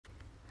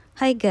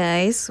Hi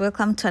guys,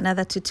 welcome to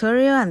another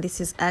tutorial, and this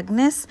is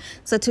Agnes.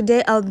 So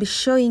today I'll be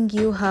showing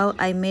you how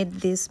I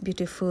made this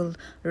beautiful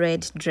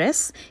red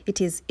dress. It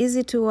is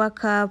easy to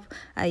work up.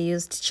 I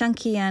used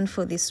chunky yarn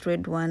for this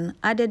red one,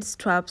 added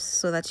straps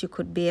so that you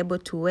could be able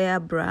to wear a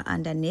bra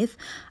underneath,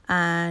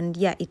 and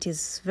yeah, it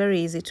is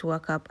very easy to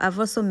work up. I've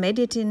also made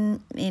it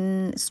in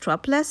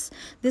strapless.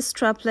 This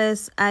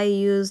strapless I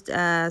used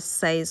a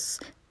size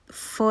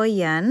 4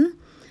 yarn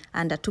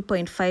and a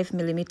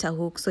 2.5mm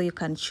hook, so you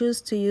can choose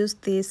to use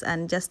this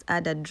and just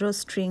add a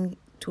drawstring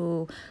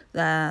to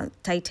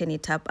tighten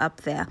it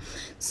up there.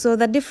 So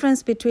the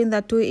difference between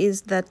the two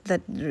is that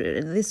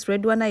this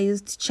red one I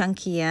used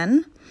chunky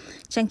yarn.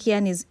 Chunky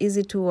yarn is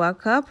easy to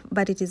work up,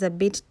 but it is a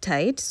bit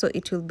tight, so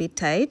it will be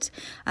tight.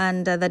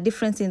 And the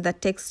difference in the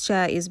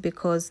texture is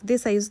because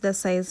this I used the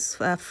size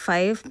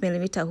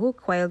 5mm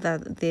hook, while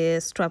the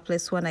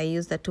strapless one I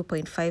used the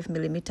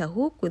 2.5mm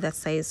hook with a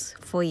size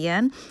 4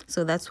 yarn.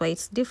 So that's why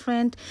it's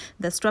different.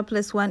 The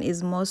strapless one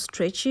is more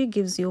stretchy,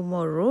 gives you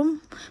more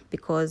room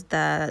because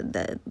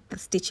the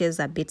stitches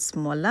are a bit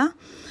smaller.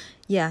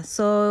 Yeah,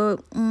 so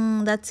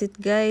that's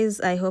it guys.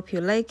 I hope you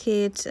like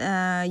it.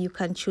 You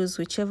can choose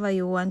whichever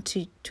you want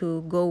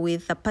to go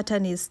with. The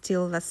pattern is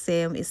still the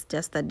same. It's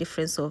just the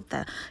difference of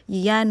the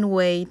yarn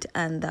weight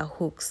and the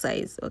hook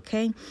size.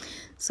 Okay,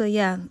 so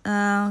yeah,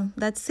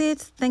 that's it.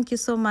 Thank you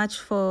so much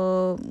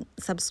for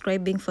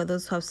subscribing. For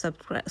those who have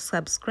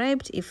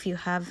subscribed, if you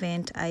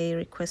haven't, I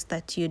request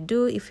that you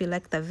do. If you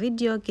like the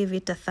video, give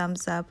it a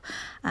thumbs up,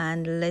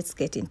 and let's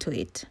get into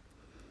it.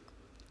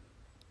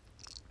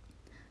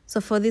 So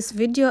for this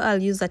video,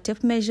 I'll use a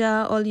tape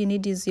measure. All you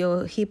need is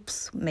your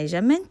hips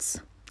measurements.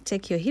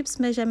 Take your hips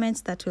measurements.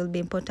 That will be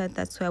important.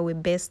 That's where we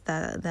base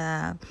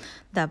the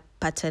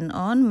pattern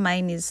on.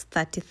 Mine is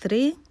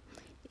 33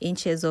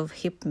 inches of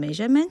hip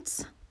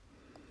measurements.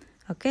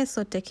 Okay,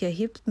 so take your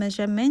hip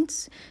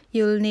measurements.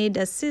 You'll need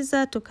a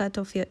scissor to cut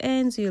off your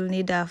ends. You'll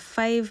need a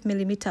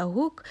 5mm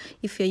hook.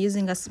 If you're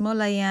using a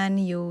smaller yarn,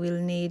 you will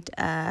need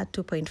a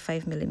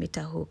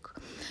 2.5mm hook.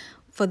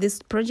 For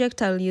this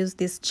project, I'll use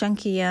this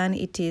chunky yarn.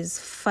 It is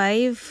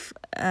size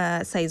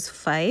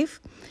 5,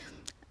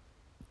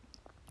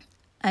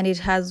 and it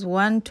has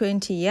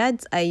 120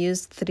 yards. I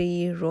used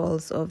 3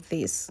 rolls of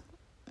this.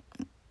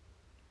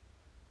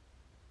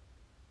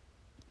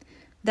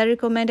 The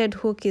recommended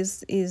hook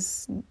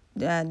is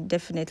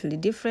definitely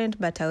different,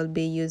 but I will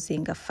be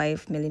using a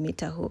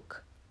 5mm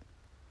hook.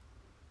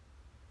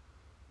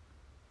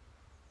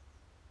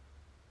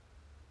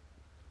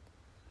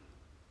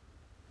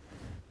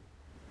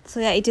 So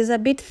yeah, it is a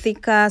bit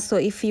thicker, so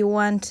if you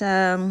want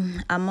a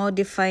more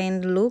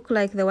defined look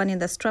like the one in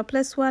the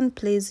strapless one,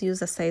 please use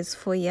a size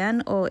 4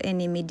 yarn or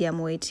any medium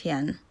weight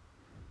yarn.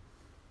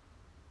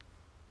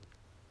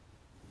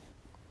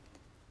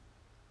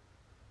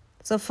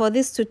 So for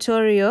this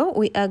tutorial,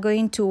 we are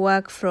going to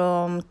work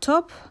from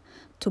top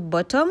to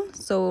bottom.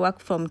 So work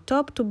from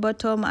top to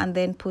bottom and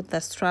then put the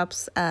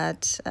straps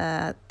at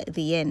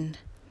the end.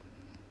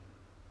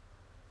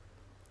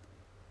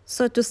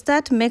 So to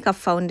start, make a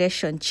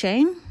foundation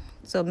chain.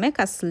 So make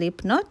a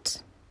slip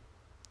knot,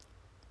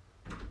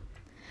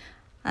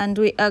 and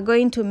we are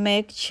going to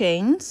make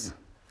chains.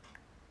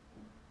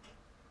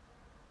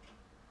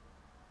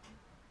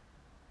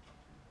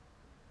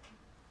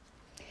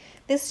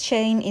 This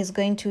chain is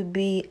going to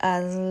be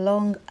as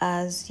long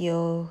as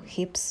your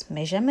hips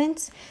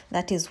measurements.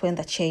 That is when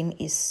the chain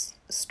is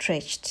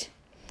stretched.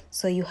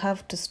 So you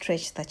have to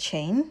stretch the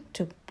chain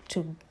to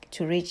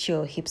reach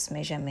your hips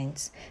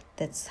measurements.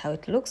 That's how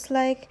it looks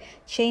like.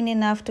 Chain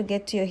enough to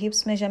get to your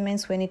hips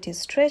measurements when it is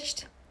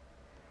stretched.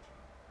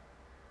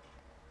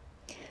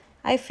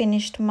 I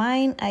finished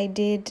mine. I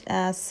did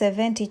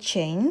 70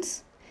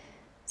 chains,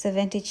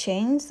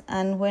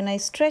 and when I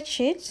stretch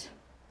it,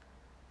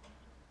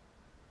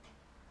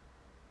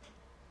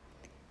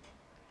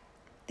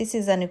 this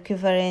is an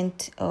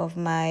equivalent of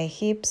my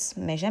hips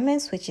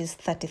measurements, which is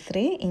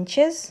 33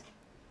 inches.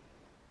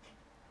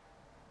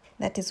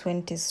 That is when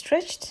it is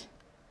stretched.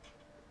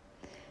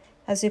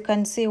 As you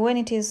can see, when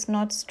it is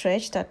not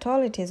stretched at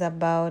all, it is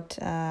about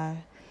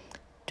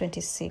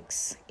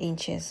 26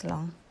 inches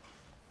long.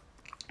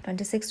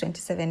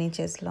 27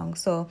 inches long.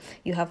 So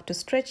you have to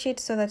stretch it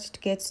so that it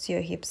gets to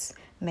your hips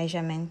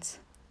measurements.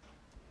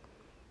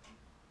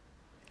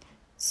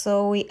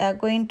 So we are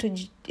going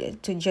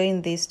to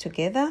join these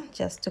together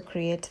just to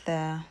create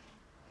the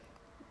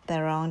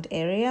round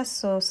area.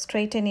 So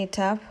straighten it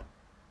up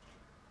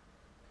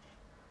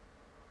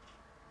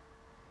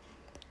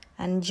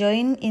and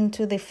join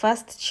into the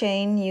first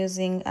chain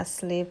using a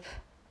slip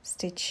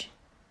stitch.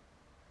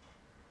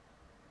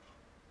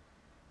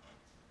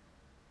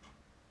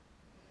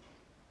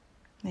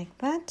 Like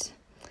that.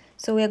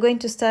 So we are going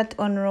to start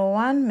on row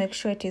 1. Make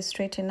sure it is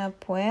straightened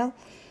up well.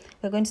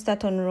 We're going to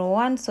start on row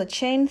 1. So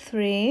chain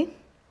 3,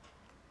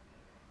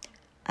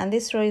 and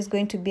this row is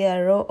going to be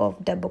a row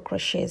of double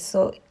crochets.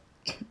 So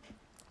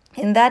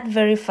in that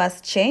very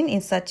first chain,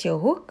 insert your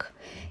hook,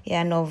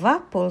 yarn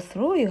over, pull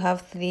through. You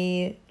have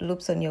 3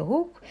 loops on your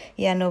hook,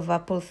 yarn over,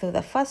 pull through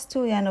the first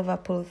 2, yarn over,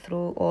 pull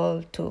through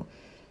all 2.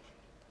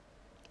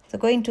 So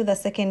go into the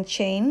second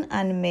chain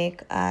and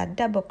make a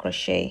double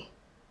crochet.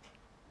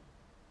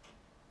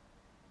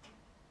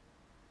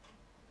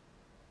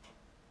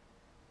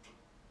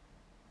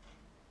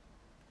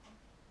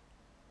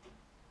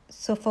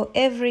 So for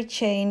every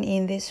chain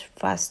in this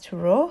first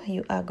row,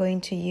 you are going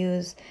to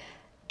use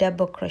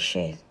double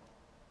crochet.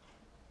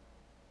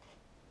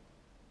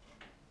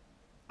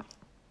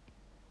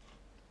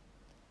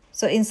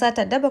 So insert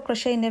a double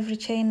crochet in every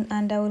chain,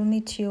 and I will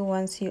meet you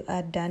once you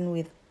are done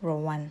with row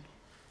 1.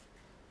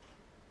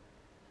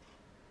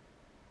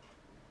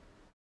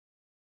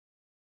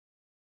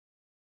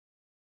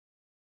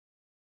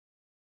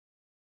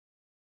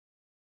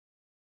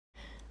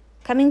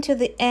 Coming to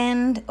the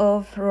end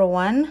of row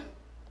 1,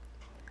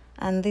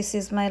 and this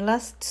is my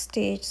last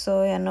stitch,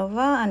 so yarn over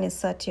and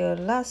insert your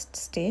last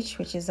stitch,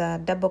 which is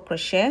a double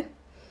crochet,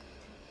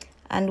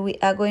 and we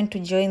are going to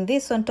join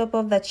this on top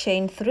of the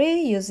chain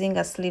 3 using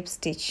a slip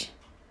stitch.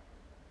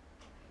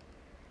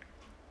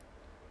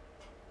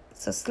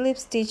 So slip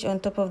stitch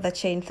on top of the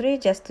chain 3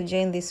 just to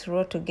join this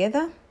row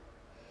together,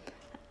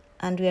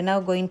 and we are now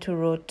going to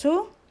row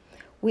 2.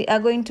 We are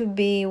going to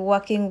be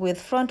working with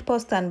front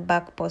post and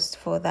back post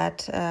for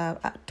that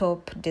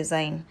top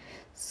design.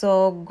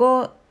 So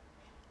go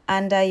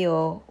under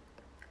your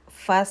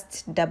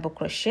first double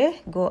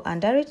crochet, go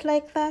under it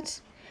like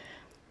that,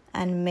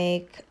 and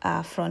make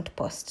a front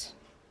post.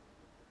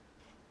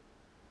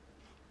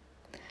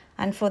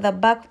 And for the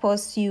back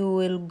post, you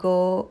will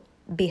go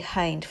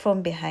behind,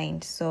 from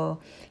behind. So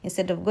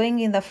instead of going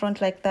in the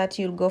front like that,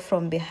 you'll go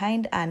from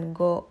behind and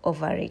go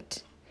over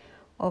it,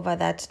 over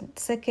that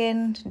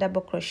second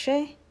double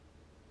crochet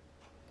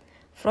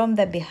from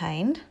the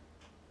behind,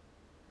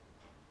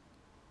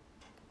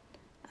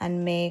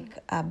 and make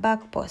a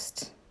back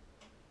post.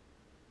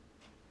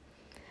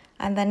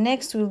 And the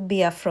next will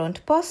be a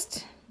front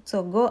post.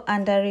 So go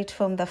under it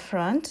from the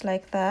front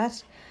like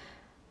that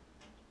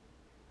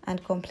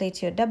and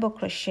complete your double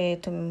crochet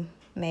to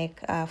make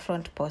a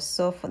front post.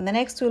 So for the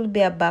next will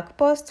be a back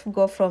post.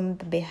 Go from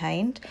the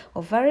behind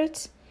over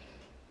it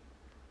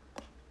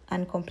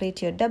and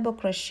complete your double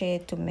crochet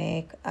to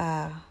make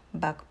a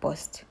back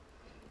post.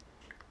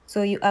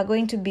 So you are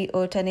going to be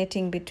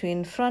alternating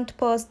between front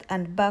post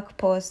and back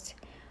post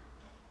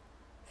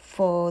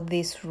for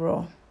this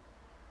row.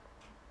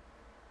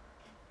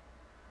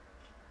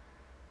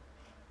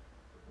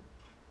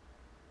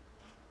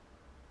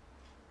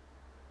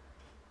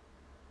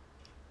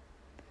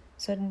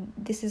 So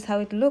this is how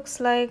it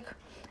looks like.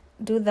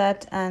 Do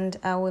that and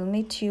I will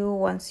meet you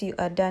once you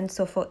are done.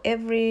 So for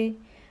every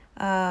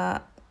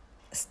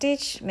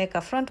stitch, make a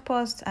front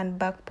post and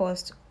back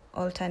post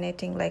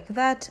alternating like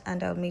that,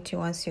 and I'll meet you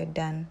once you're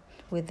done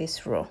with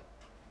this row.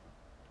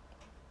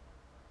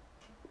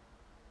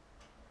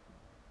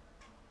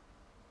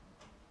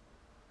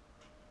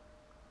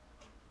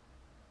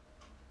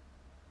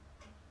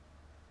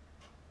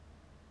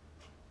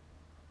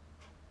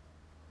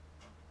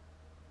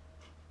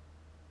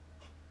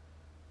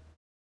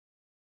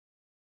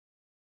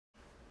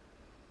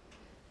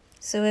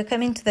 So we're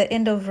coming to the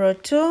end of row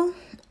 2,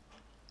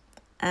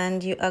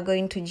 and you are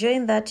going to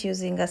join that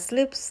using a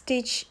slip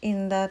stitch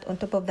in that on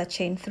top of the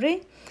chain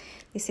 3.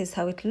 This is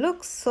how it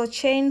looks. So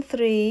chain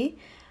 3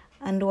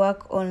 and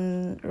work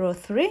on row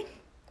 3.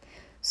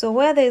 So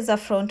where there is a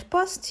front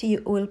post,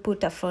 you will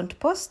put a front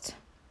post.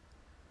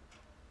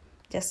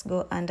 Just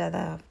go under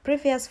the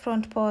previous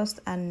front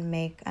post and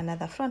make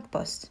another front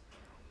post.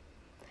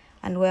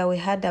 And where we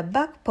had a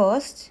back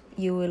post,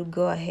 you will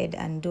go ahead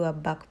and do a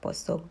back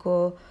post. So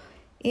go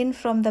in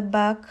from the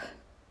back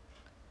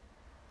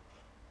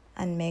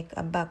and make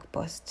a back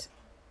post.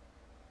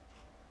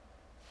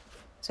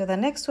 So the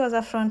next was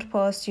a front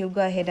post. You'll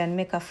go ahead and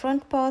make a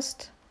front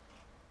post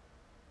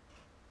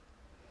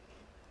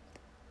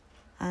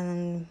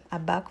and a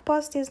back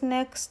post is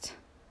next.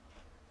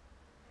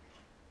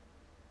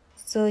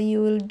 So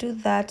you will do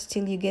that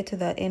till you get to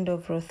the end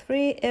of row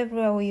 3.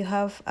 Everywhere where you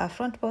have a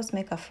front post,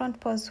 make a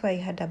front post. Where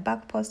you had a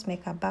back post,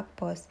 make a back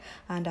post,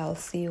 and I'll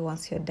see you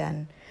once you're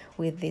done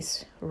with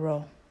this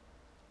row.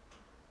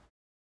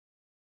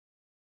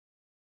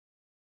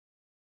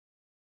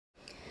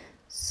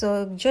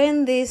 So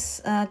join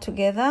this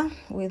together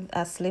with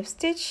a slip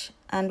stitch,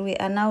 and we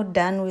are now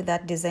done with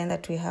that design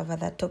that we have at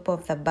the top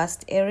of the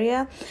bust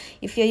area.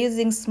 If you're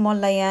using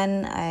smaller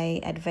yarn,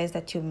 I advise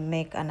that you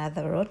make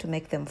another row to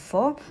make them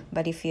 4,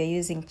 but if you're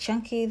using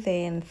chunky,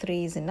 then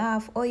 3 is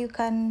enough, or you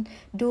can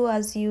do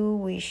as you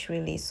wish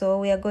really. So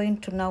we are going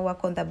to now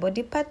work on the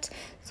body part.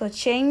 So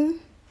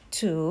chain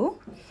 2,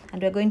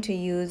 and we're going to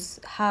use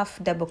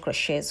half double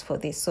crochets for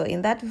this. So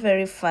in that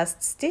very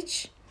first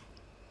stitch,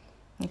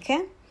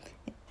 okay,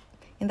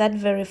 in that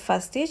very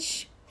first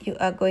stitch, you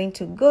are going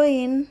to go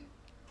in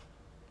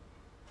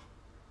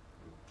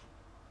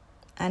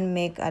and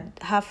make a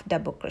half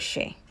double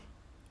crochet.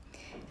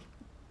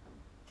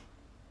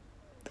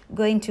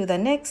 Go into the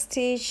next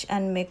stitch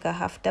and make a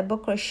half double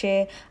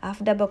crochet.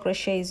 Half double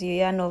crochet is your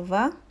yarn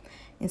over,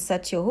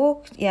 insert your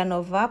hook, yarn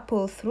over,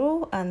 pull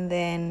through, and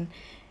then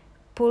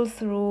pull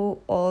through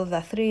all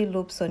the 3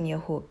 loops on your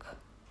hook.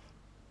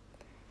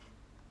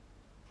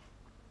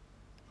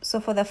 So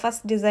for the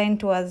first design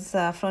it was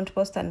front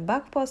post and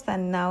back post,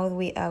 and now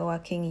we are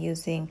working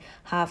using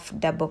half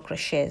double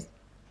crochets.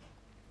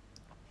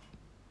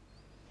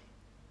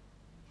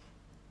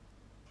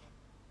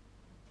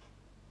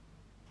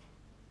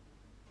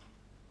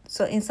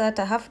 So insert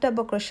a half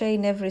double crochet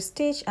in every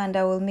stitch, and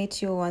I will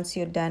meet you once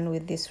you're done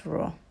with this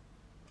row.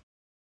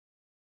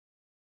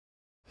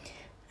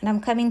 And I'm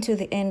coming to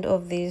the end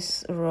of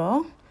this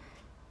row,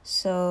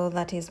 so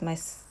that is my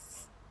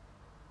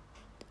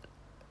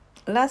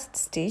last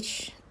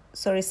stitch,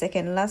 sorry,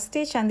 second last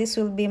stitch, and this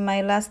will be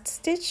my last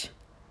stitch.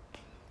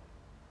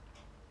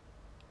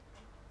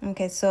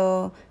 Okay,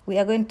 so we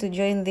are going to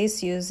join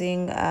this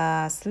using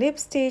a slip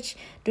stitch.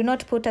 Do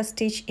not put a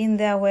stitch in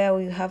there where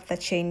we have the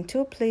chain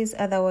 2, please,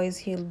 otherwise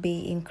he'll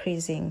be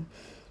increasing.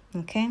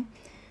 Okay,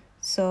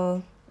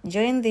 so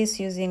join this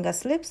using a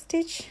slip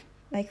stitch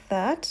like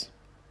that.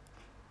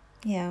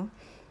 Yeah,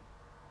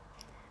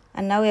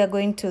 and now we are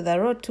going to the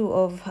row 2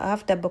 of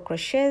half double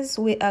crochets.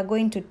 We are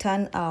going to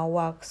turn our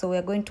work, so we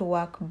are going to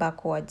work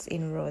backwards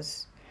in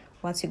rows.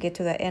 Once you get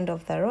to the end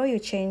of the row, you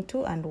chain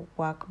 2 and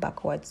work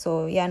backwards.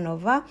 So yarn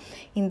over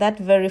in that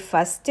very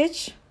first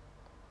stitch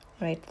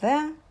right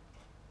there,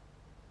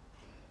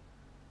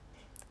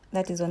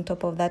 that is on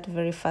top of that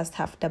very first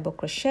half double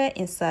crochet,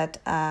 insert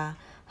a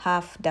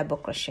half double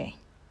crochet.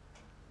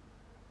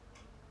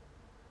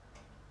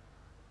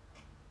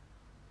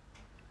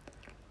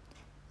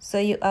 So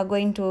you are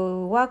going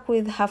to work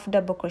with half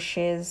double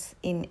crochets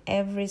in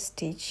every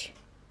stitch.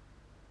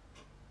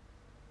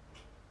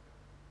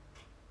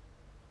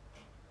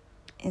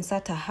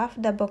 Insert a half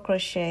double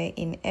crochet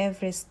in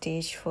every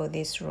stitch for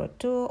this row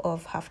 2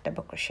 of half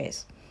double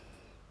crochets.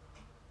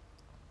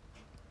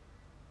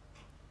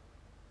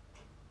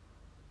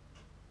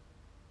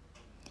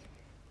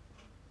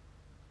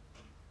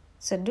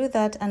 So do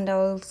that, and I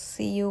will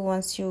see you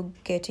once you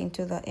get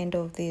into the end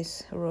of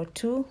this row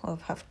 2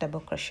 of half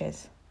double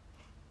crochets.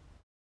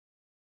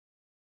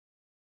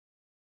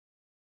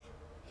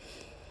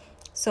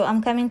 So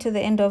I'm coming to the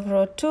end of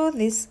row 2.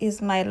 This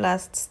is my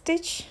last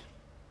stitch.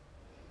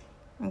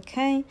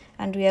 Okay,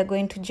 and we are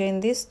going to join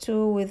these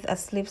 2 with a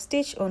slip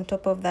stitch on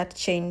top of that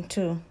chain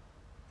 2.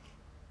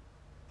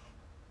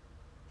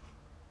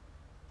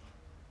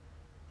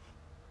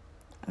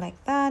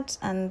 Like that,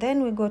 and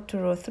then we go to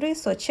row 3.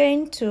 So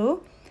chain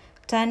 2,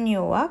 turn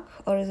your work,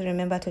 always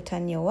remember to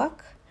turn your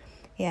work,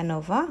 yarn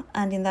over,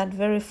 and in that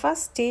very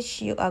first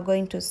stitch you are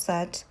going to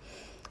start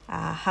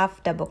a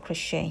half double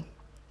crochet.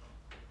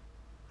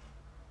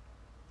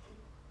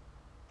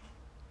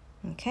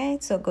 Okay,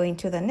 so going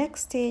to the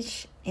next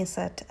stitch,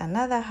 insert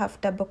another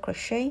half double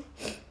crochet,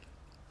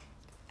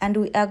 and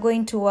we are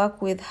going to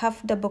work with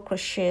half double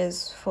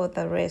crochets for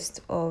the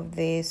rest of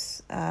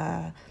this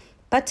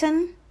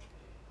pattern.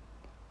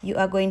 You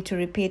are going to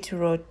repeat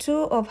row 2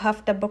 of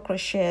half double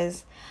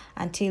crochets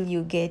until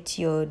you get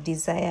your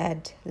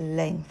desired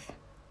length.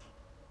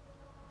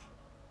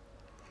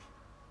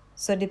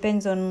 So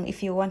depends on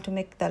if you want to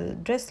make the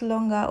dress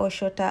longer or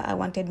shorter. I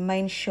wanted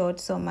mine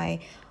short, so my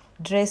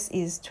dress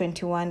is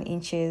 21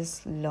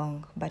 inches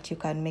long, but you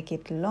can make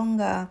it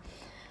longer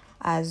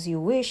as you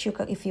wish. You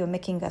can, if you're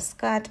making a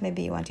skirt,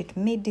 maybe you want it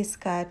midi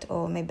skirt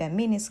or maybe a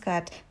mini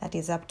skirt, that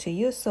is up to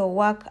you. So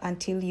work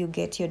until you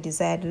get your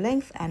desired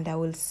length, and I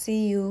will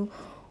see you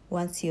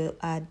once you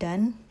are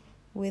done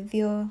with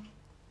your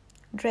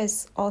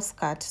dress or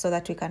skirt, so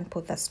that we can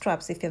put the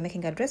straps. If you're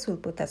making a dress, we'll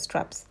put the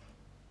straps.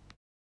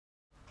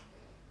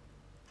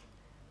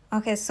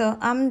 Okay, so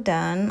I'm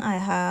done.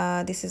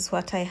 This is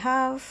what I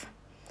have.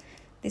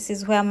 This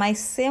is where my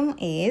seam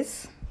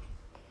is,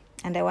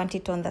 and I want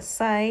it on the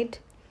side.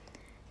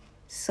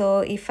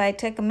 So if I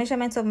take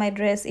measurements of my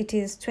dress, it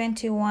is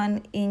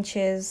 21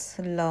 inches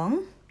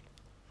long.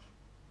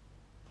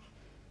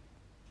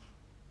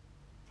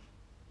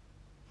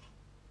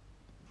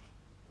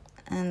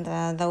 And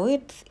the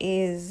width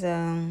is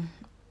about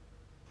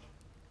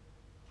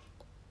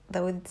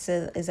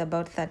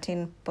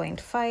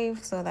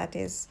 13.5, so that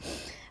is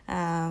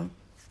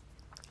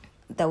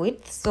the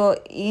width. So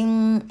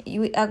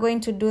you are going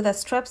to do the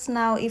straps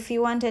now. If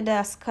you wanted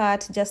a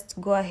skirt, just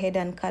go ahead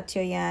and cut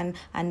your yarn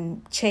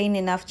and chain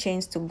enough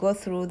chains to go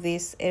through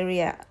this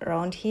area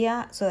around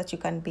here so that you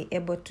can be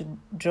able to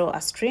draw a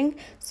string.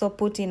 So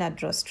put in a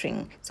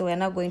drawstring. So we're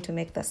now going to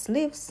make the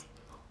sleeves.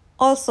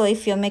 Also,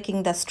 if you're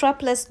making the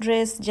strapless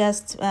dress,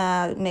 just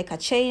make a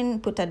chain,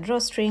 put a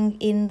drawstring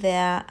in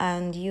there,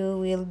 and you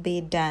will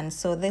be done.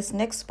 So this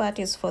next part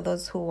is for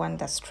those who want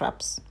the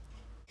straps.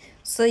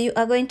 So you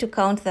are going to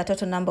count the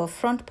total number of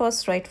front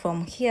posts right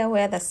from here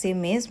where the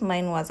seam is.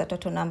 Mine was a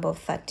total number of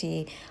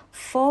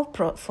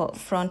 34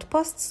 front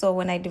posts. So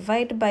when I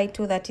divide by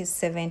 2, that is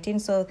 17.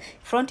 So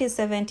front is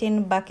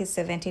 17, back is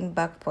 17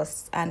 back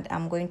posts. And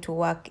I'm going to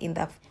work in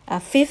the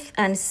 5th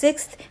and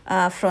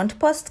 6th front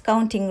post,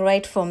 counting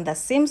right from the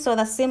seam. So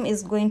the seam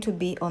is going to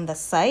be on the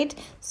side.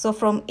 So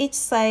from each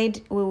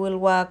side, we will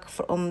work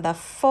from the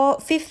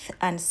 5th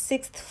and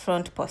 6th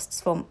front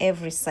posts from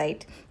every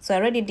side. So I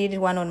already did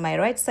one on my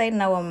right side.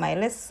 Now on my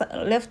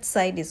left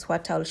side is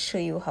what I'll show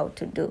you how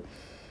to do.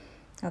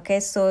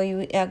 Okay, so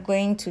you are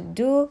going to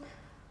do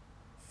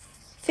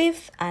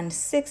 5th and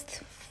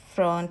 6th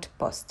front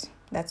post.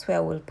 That's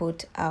where we'll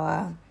put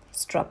our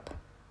strap.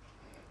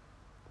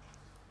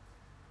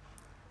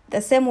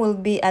 The same will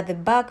be at the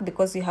back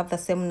because you have the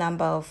same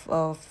number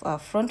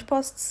of front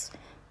posts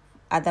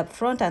at the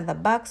front and the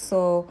back.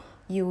 So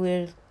you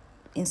will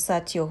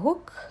insert your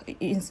hook,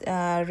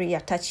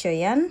 reattach your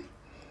yarn.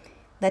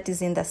 That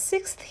is in the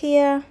 6th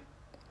here.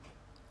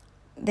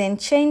 Then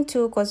chain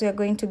 2 because we are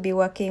going to be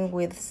working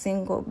with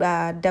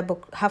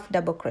half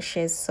double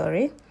crochets,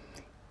 sorry.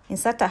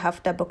 Insert a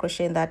half double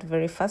crochet in that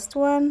very first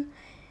one.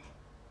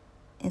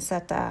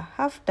 Insert a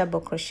half double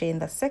crochet in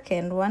the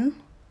second one.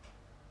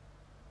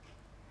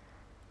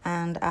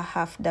 And a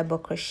half double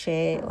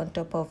crochet on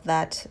top of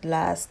that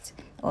last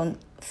on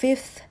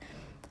 5th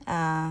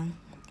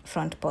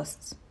front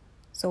post.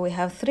 So we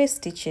have 3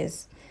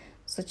 stitches.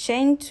 So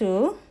chain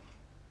 2,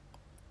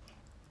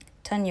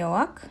 turn your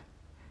work,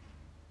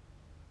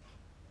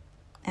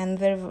 and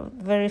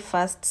very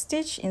first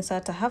stitch,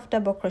 insert a half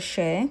double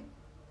crochet,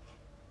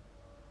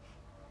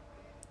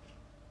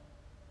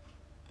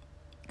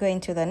 go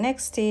into the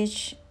next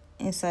stitch,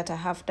 insert a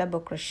half double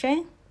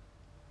crochet,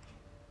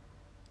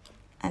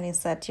 and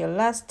insert your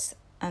last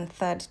and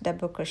 3rd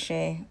double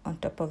crochet on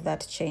top of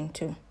that chain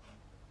 2.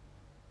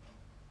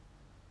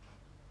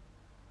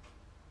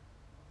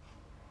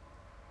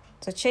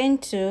 So chain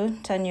 2,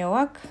 turn your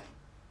work,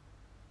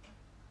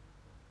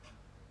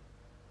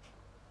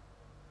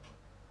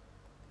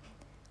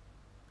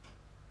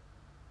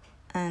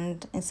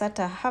 and insert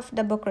a half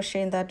double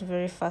crochet in that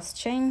very first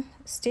chain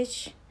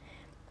stitch,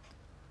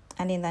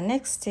 and in the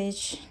next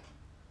stitch,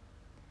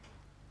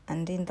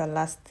 and in the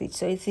last stitch.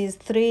 So it is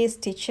 3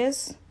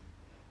 stitches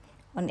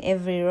on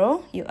every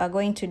row. You are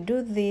going to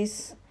do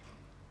this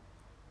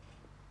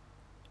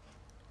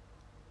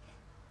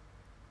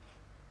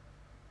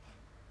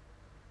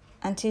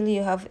until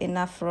you have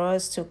enough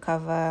rows to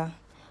cover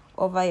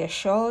over your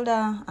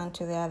shoulder and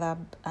to the other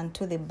and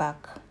to the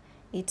back.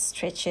 It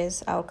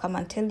stretches. I'll come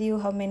and tell you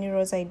how many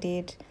rows I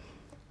did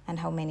and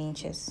how many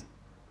inches.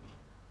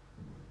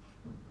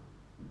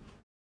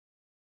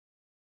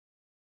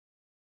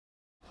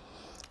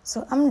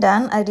 So I'm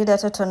done. I did a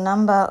total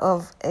number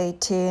of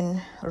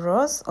 18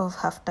 rows of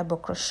half double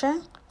crochet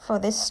for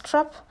this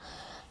strap,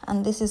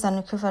 and this is an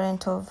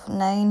equivalent of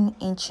 9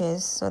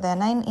 inches. So they're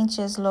 9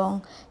 inches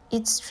long.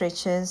 It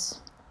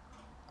stretches.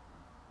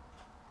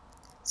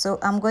 So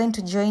I'm going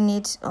to join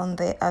it on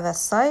the other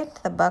side,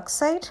 the back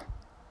side.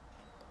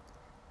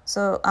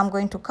 So I'm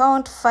going to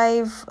count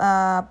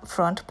 5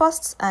 front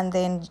posts and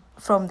then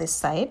from this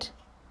side,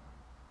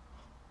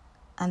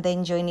 and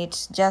then join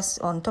it just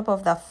on top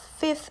of the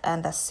 5th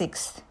and the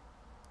 6th,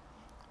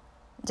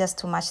 just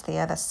to match the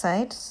other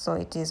side. So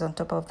it is on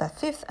top of the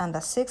 5th and the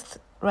 6th,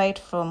 right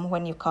from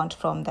when you count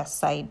from the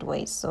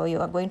sideways. So you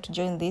are going to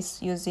join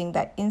this using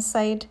the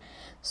inside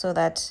so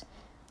that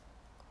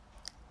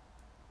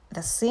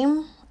the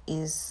seam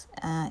is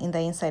in the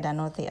inside and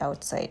not the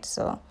outside.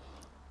 So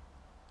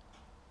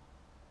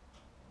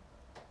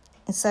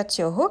insert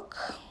your hook.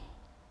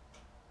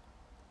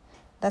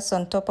 That's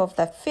on top of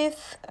the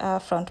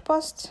 5th front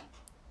post.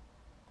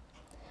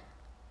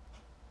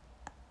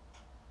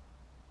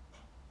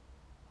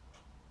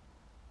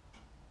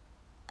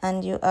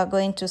 And you are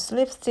going to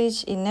slip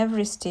stitch in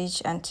every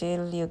stitch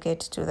until you get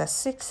to the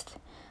 6th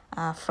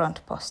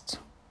front post.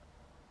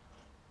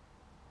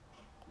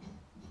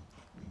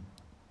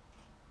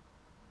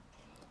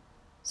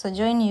 So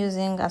join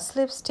using a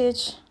slip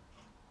stitch.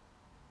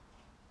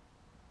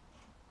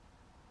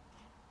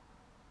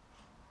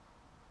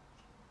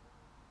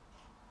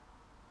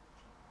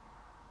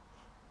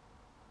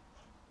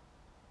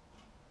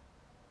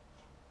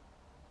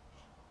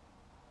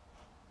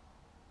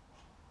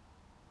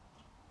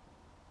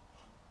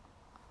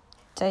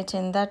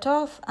 Tighten that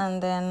off,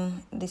 and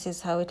then this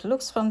is how it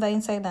looks from the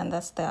inside, and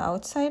that's the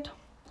outside.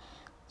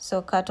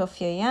 So cut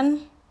off your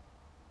yarn.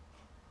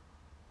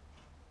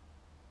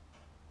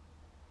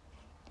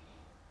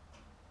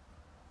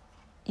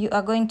 You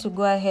are going to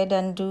go ahead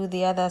and do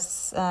the other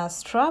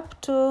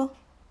strap too.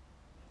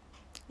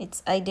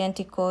 It's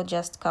identical,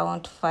 just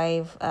count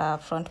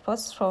 5 front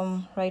posts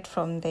right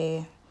from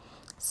the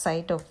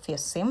side of your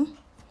seam,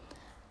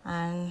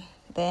 and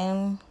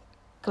then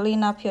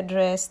clean up your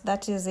dress.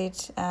 That is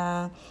it.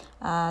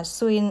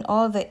 Sew in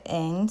all the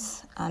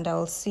ends, and I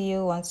will see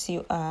you once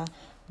you are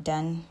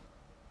done.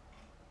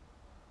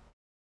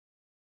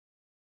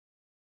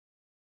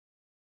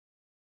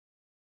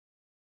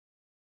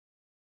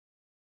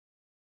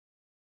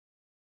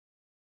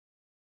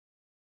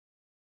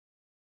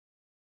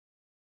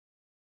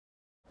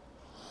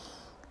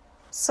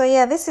 So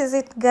yeah, this is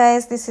it,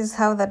 guys. This is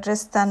how the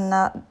dress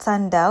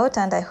turned out,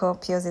 and I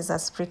hope yours is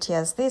as pretty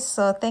as this.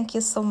 So thank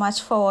you so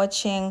much for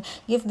watching.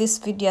 Give this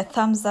video a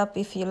thumbs up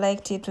if you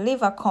liked it.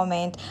 Leave a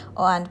comment,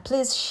 and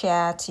please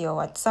share to your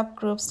WhatsApp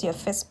groups, to your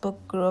Facebook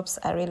groups.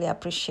 I really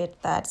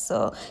appreciate that.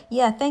 So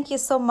yeah, thank you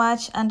so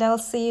much, and I'll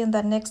see you in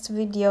the next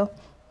video.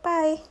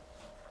 Bye.